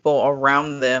people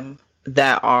around them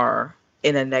that are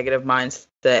in a negative mindset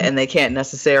and they can't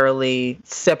necessarily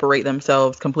separate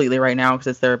themselves completely right now because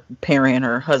it's their parent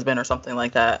or husband or something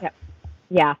like that? Yep.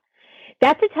 Yeah,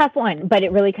 that's a tough one, but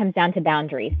it really comes down to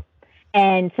boundaries.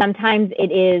 And sometimes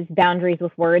it is boundaries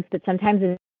with words, but sometimes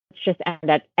it's just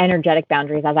energetic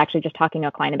boundaries. I was actually just talking to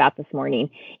a client about this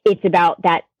morning. It's about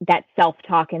that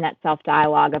self-talk and that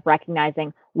self-dialogue of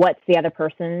recognizing what's the other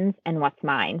person's and what's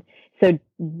mine. So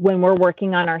when we're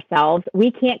working on ourselves,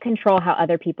 we can't control how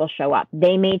other people show up.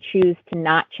 They may choose to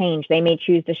not change. They may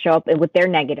choose to show up with their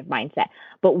negative mindset,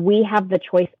 but we have the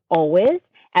choice always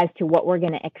as to what we're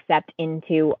going to accept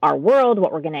into our world,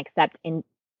 what we're going to accept in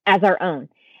as our own.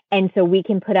 And so we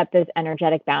can put up those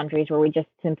energetic boundaries where we just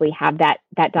simply have that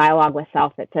dialogue with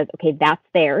self that says, okay, that's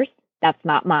theirs, that's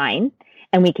not mine.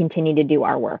 And we continue to do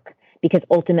our work because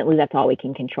ultimately that's all we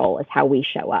can control is how we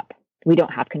show up. We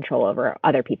don't have control over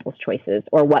other people's choices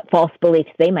or what false beliefs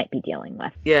they might be dealing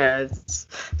with. Yeah,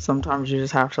 sometimes you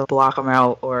just have to block them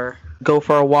out or go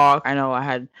for a walk. I know I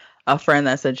had a friend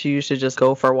that said she used to just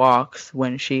go for walks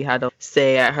when she had to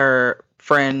stay at her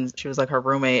friends. She was like her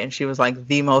roommate and she was like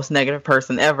the most negative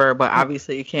person ever, but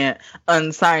obviously you can't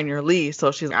unsign your lease.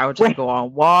 So I would just go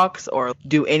on walks or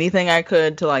do anything I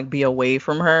could to like be away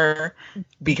from her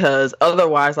because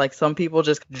otherwise like some people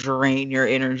just drain your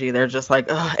energy. They're just like,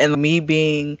 ugh. And me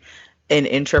being an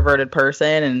introverted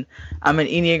person and I'm an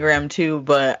Enneagram too,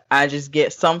 but I just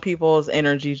get some people's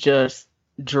energy just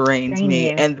drains me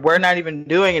and we're not even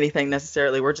doing anything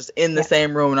necessarily. We're just in the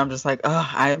same room and I'm just like, oh,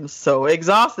 I am so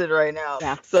exhausted right now.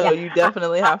 You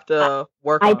definitely have to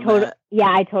work on that.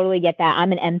 Yeah, I totally get that.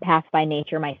 I'm an empath by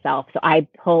nature myself, so I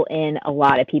pull in a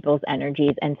lot of people's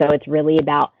energies, and so it's really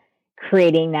about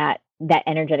creating that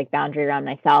energetic boundary around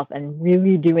myself and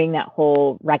really doing that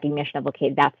whole recognition of,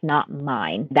 okay, that's not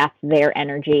mine, that's their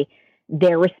energy.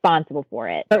 They're responsible for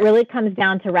it. But really it comes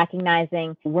down to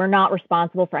recognizing we're not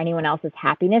responsible for anyone else's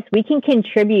happiness. We can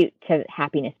contribute to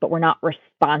happiness, but we're not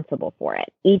responsible for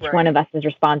it. Each one of us is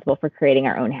responsible for creating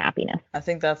our own happiness. I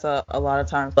think that's a lot of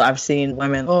times I've seen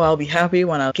women, I'll be happy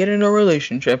when I get into a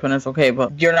relationship, and it's okay,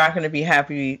 but you're not going to be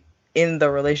happy in the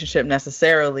relationship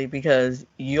necessarily because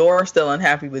you're still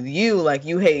unhappy with you. Like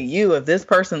you hate you. If this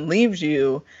person leaves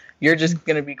you, you're just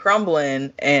going to be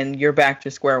crumbling and you're back to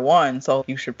square one. So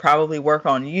you should probably work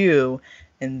on you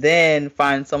and then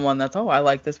find someone that's, I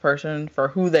like this person for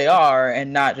who they are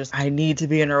and not just, I need to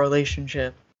be in a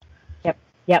relationship.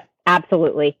 Yep.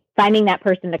 Absolutely. Finding that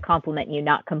person to complement you,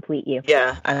 not complete you.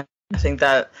 Yeah. I think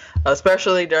that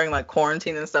especially during like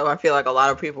quarantine and stuff, I feel like a lot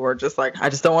of people were just like, I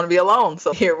just don't want to be alone.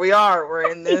 So here we are.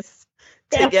 We're in this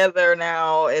together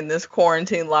now in this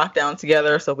quarantine lockdown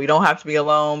together, so we don't have to be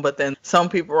alone. But then some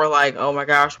people were like, oh my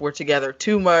gosh, we're together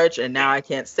too much and now I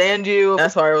can't stand you.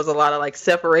 That's why it was a lot of like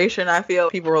separation. I feel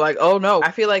people were like, oh no.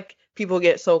 I feel like people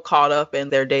get so caught up in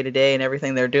their day-to-day and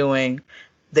everything they're doing,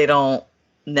 they don't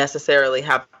necessarily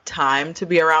have time to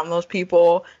be around those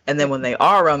people. And then when they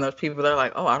are around those people, they're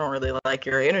like, oh, I don't really like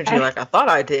your energy like I thought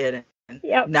I did. And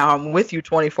now I'm with you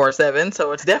 24/7,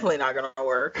 so it's definitely not going to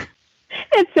work.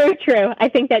 It's so true. I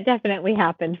think that definitely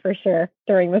happened for sure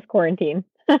during this quarantine.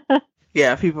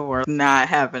 Yeah, people were not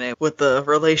having it with the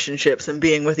relationships and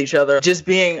being with each other. Just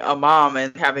being a mom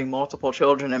and having multiple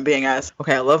children and being asked,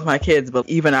 okay, I love my kids, but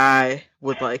even I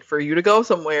would like for you to go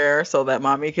somewhere so that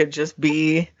mommy could just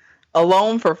be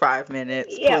alone for 5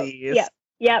 minutes, please.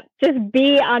 Yep. Just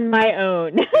be on my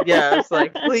own. Yeah, it's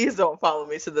like, please don't follow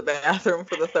me to the bathroom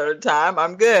for the third time.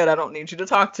 I'm good. I don't need you to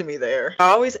talk to me there. I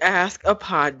always ask a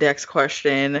pod decks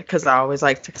question because I always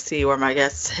like to see where my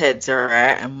guests' heads are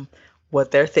at and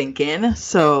what they're thinking.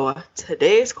 So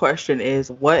today's question is,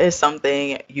 what is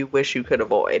something you wish you could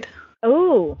avoid?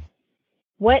 Oh,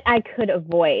 what I could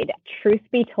avoid. Truth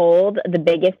be told, the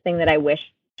biggest thing that I wish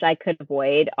I could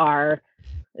avoid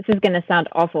this is going to sound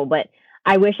awful, but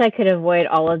I wish I could avoid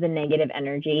all of the negative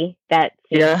energy that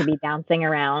seems to be bouncing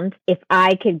around. If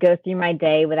I could go through my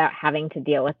day without having to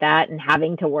deal with that and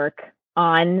having to work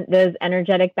on those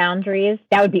energetic boundaries,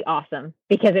 that would be awesome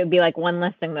because it would be like one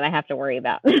less thing that I have to worry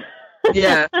about.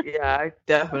 Yeah, I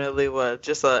definitely would.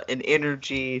 Just an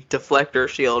energy deflector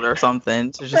shield or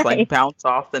something to just like bounce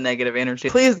off the negative energy.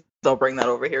 Please don't bring that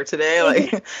over here today.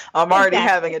 Like, I'm already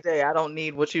Exactly. having a day. I don't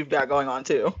need what you've got going on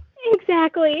too.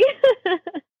 Exactly.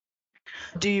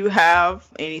 Do you have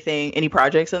any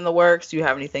projects in the works? Do you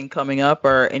have anything coming up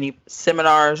or any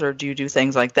seminars, or do you do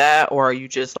things like that? Or are you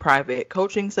just private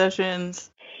coaching sessions?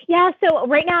 Yeah, so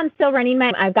right now I'm still running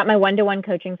I've got my one-to-one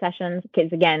coaching sessions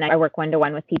because again, I work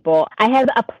one-to-one with people. I have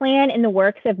a plan in the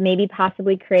works of maybe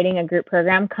possibly creating a group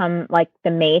program come like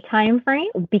the May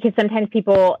timeframe because sometimes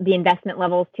the investment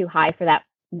level is too high for that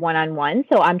one-on-one.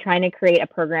 So I'm trying to create a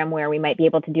program where we might be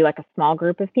able to do like a small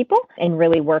group of people and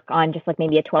really work on just like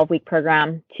maybe a 12-week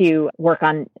program to work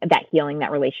on that healing,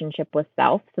 that relationship with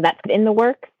self. So that's in the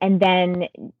works. And then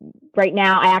right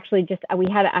now, I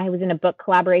was in a book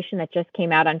collaboration that just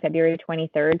came out on February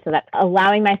 23rd. So that's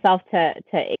allowing myself to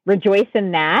rejoice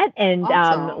in that and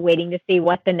Awesome. waiting to see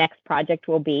what the next project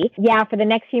will be. Yeah, for the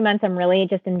next few months, I'm really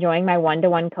just enjoying my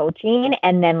one-to-one coaching.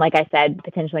 And then, like I said,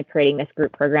 potentially creating this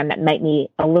group program that might be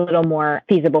a little more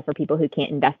feasible for people who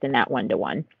can't invest in that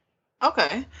one-to-one.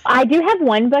 Okay. I do have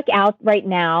one book out right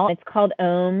now. It's called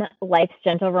Om, Life's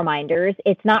Gentle Reminders.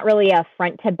 It's not really a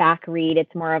front to back read.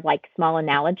 It's more of like small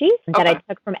analogies that I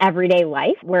took from everyday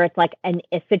life where it's like a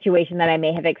situation that I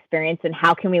may have experienced and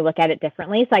how can we look at it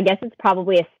differently. So I guess it's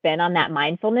probably a spin on that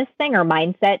mindfulness thing or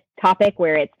mindset topic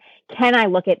where it's, can I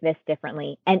look at this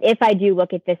differently? And if I do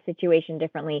look at this situation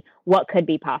differently, what could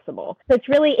be possible? So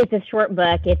it's a short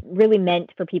book. It's really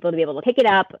meant for people to be able to pick it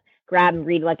up, grab and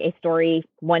read like a story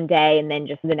one day and then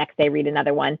just the next day read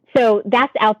another one. So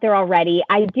that's out there already.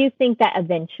 I do think that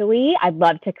eventually I'd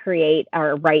love to create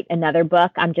or write another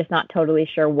book. I'm just not totally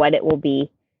sure what it will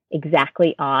be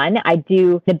exactly on.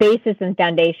 The basis and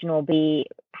foundation will be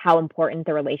how important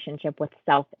the relationship with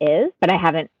self is, but I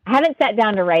haven't sat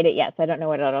down to write it yet, so I don't know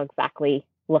what it'll exactly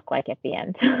look like at the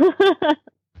end.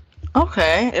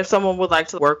 Okay. If someone would like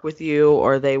to work with you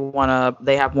or they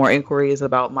have more inquiries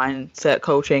about mindset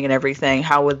coaching and everything,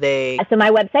 how would they? So my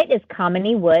website is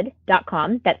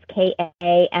kaminiwood.com. That's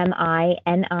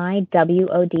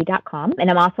KAMINIWOD.com. And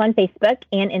I'm also on Facebook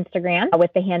and Instagram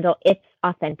with the handle It's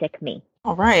Authentic Me.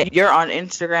 All right. You're on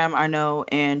Instagram, I know.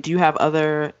 And do you have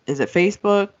is it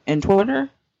Facebook and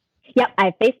Twitter? Yep. I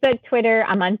have Facebook, Twitter.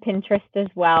 I'm on Pinterest as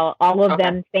well. All of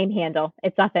them, same handle.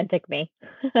 It's Authentic Me.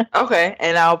 Okay.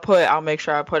 And I'll make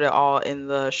sure I put it all in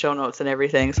the show notes and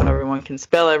everything so everyone can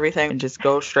spell everything and just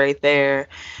go straight there.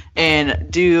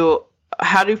 And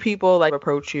how do people like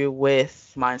approach you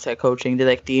with mindset coaching? Do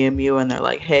they DM you and they're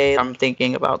like, hey, I'm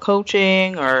thinking about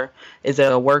coaching, or is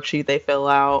it a worksheet they fill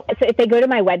out? So if they go to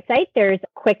my website, you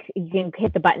can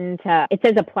hit the button it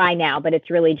says apply now, but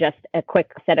it's really just a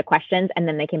quick set of questions and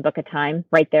then they can book a time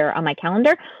right there on my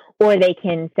calendar, or they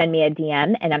can send me a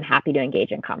DM and I'm happy to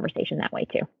engage in conversation that way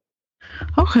too.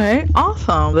 Okay,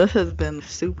 awesome. This has been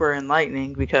super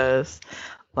enlightening because,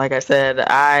 like I said,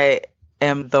 I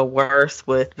am the worst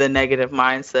with the negative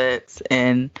mindsets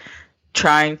and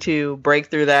trying to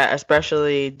break through that,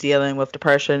 especially dealing with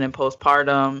depression and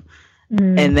postpartum.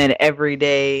 And then every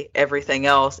day, everything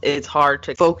else, it's hard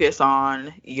to focus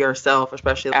on yourself,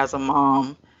 especially as a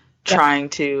mom, trying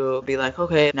to be like,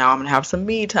 okay, now I'm going to have some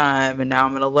me time and now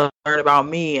I'm going to learn about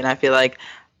me. And I feel like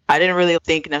I didn't really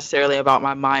think necessarily about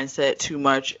my mindset too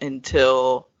much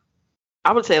until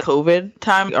I would say COVID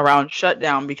time around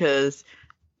shutdown, because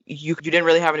you didn't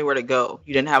really have anywhere to go.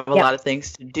 You didn't have a lot of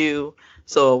things to do.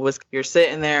 So you're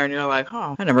sitting there and you're like,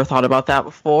 oh, I never thought about that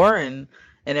before. And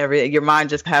your mind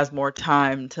just has more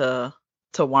time to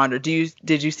wander.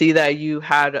 Did you see that you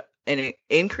had an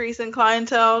increase in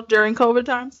clientele during COVID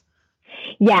times?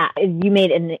 Yeah, you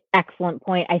made an excellent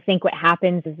point. I think what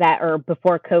happens is that,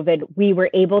 before COVID, we were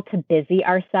able to busy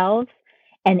ourselves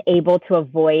and able to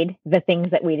avoid the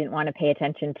things that we didn't want to pay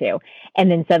attention to.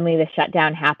 And then suddenly the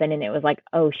shutdown happened and it was like,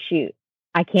 oh shoot,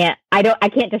 I can't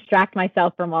distract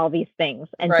myself from all these things.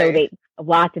 And so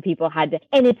lots of people had to,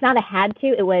 and it's not a had to,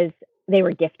 it was, they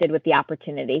were gifted with the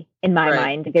opportunity in my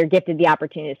mind. They're gifted the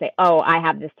opportunity to say, oh, I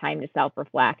have this time to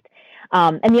self-reflect.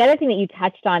 And the other thing that you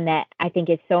touched on that I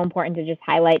think is so important to just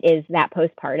highlight is that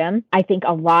postpartum. I think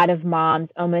a lot of moms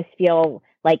almost feel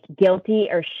like guilty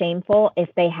or shameful if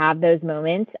they have those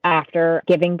moments after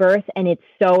giving birth. And it's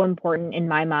so important in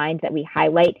my mind that we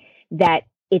highlight that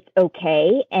it's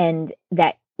okay and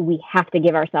that we have to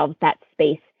give ourselves that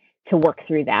space to work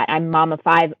through that. I'm a mom of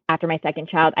 5 after my second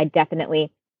child. I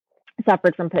definitely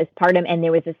suffered from postpartum, and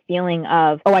there was this feeling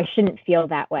of, oh, I shouldn't feel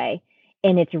that way.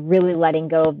 And it's really letting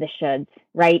go of the shoulds,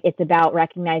 right? It's about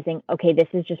recognizing, okay, this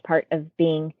is just part of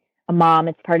being a mom.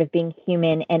 It's part of being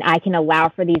human, and I can allow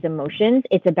for these emotions.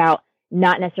 It's about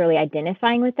not necessarily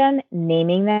identifying with them,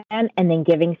 naming them, and then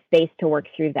giving space to work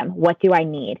through them. What do I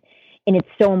need? And it's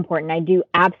so important. I do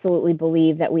absolutely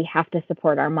believe that we have to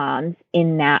support our moms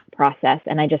in that process.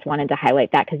 And I just wanted to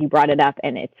highlight that because you brought it up,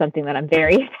 and it's something that I'm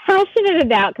very passionate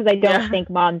about, because I don't think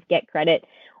moms get credit,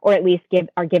 or at least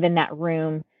are given that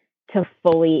room to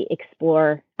fully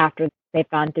explore after they've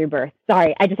gone through birth.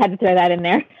 Sorry, I just had to throw that in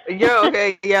there. Yeah,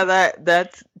 okay. Yeah,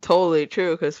 that's totally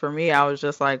true. Because for me, I was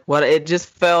just like, what? It just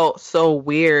felt so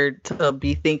weird to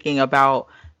be thinking about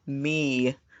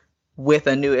me with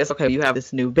it's okay, you have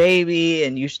this new baby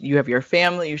and you have your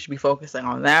family, you should be focusing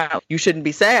on that. You shouldn't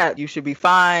be sad. You should be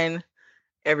fine.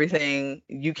 Everything.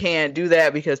 You can't do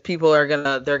that because people they're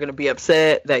gonna be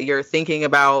upset that you're thinking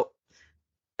about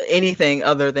anything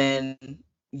other than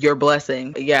your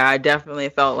blessing. Yeah, I definitely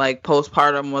felt like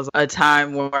postpartum was a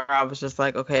time where I was just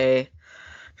like, okay,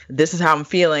 this is how I'm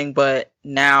feeling. But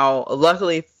now,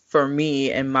 luckily for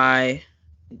me and my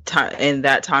time in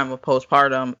that time of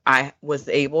postpartum, I was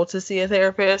able to see a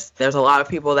therapist. There's a lot of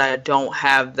people that don't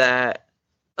have that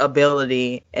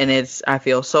ability, and I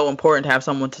feel so important to have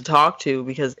someone to talk to,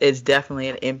 because it's definitely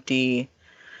an empty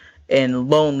and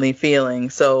lonely feeling.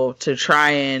 So to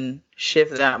try and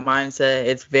shift that mindset,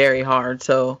 it's very hard.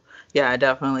 So yeah, I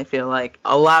definitely feel like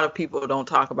a lot of people don't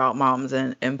talk about moms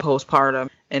and postpartum,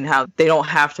 and how they don't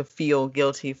have to feel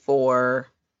guilty for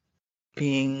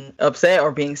being upset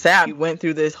or being sad. You went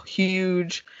through this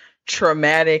huge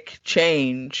traumatic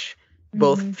change,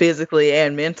 both physically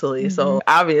and mentally. So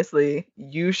obviously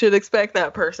you should expect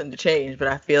that person to change. But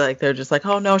I feel like they're just like,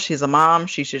 oh no, she's a mom,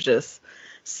 she should just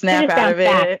snap out of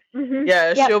it.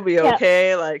 Yeah, she'll be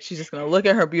okay. Like, she's just gonna look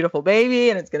at her beautiful baby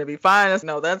and it's gonna be fine.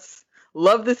 No,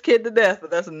 love this kid to death, but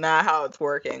that's not how it's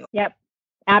working. Yep.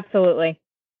 Absolutely.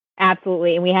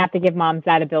 And we have to give moms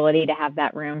that ability to have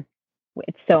that room.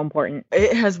 It's so important.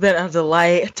 It has been a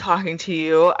delight talking to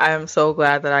you. I'm so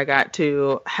glad that I got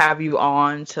to have you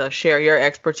on to share your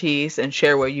expertise and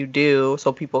share what you do,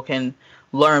 so people can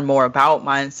learn more about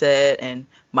mindset and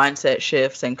mindset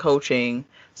shifts and coaching.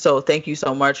 So thank you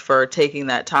so much for taking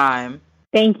that time.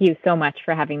 Thank you so much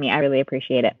for having me. I really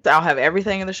appreciate it. I'll have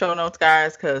everything in the show notes,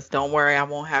 guys, because don't worry, I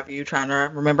won't have you trying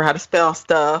to remember how to spell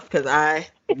stuff, because I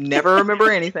never remember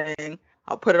anything.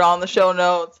 I'll put it all in the show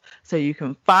notes so you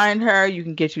can find her. You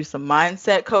can get you some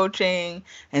mindset coaching.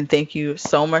 And thank you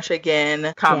so much again,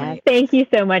 Kamini. Yeah, thank you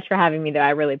so much for having me, though.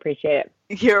 I really appreciate it.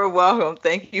 You're welcome.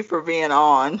 Thank you for being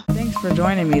on. Thanks for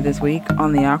joining me this week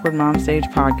on the Awkward Mom Stage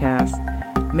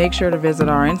podcast. Make sure to visit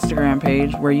our Instagram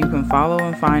page, where you can follow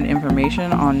and find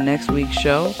information on next week's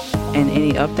show and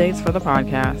any updates for the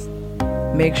podcast.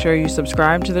 Make sure you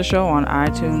subscribe to the show on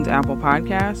iTunes, Apple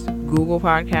Podcasts, Google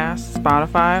Podcasts,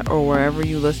 Spotify, or wherever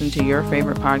you listen to your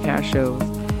favorite podcast shows.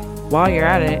 While you're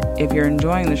at it, if you're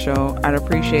enjoying the show, I'd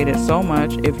appreciate it so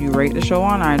much if you rate the show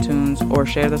on iTunes or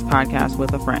share this podcast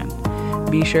with a friend.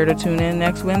 Be sure to tune in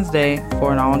next Wednesday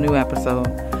for an all-new episode.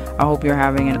 I hope you're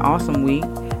having an awesome week.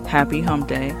 Happy Hump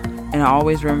Day. And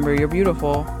always remember, you're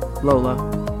beautiful.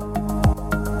 Lola.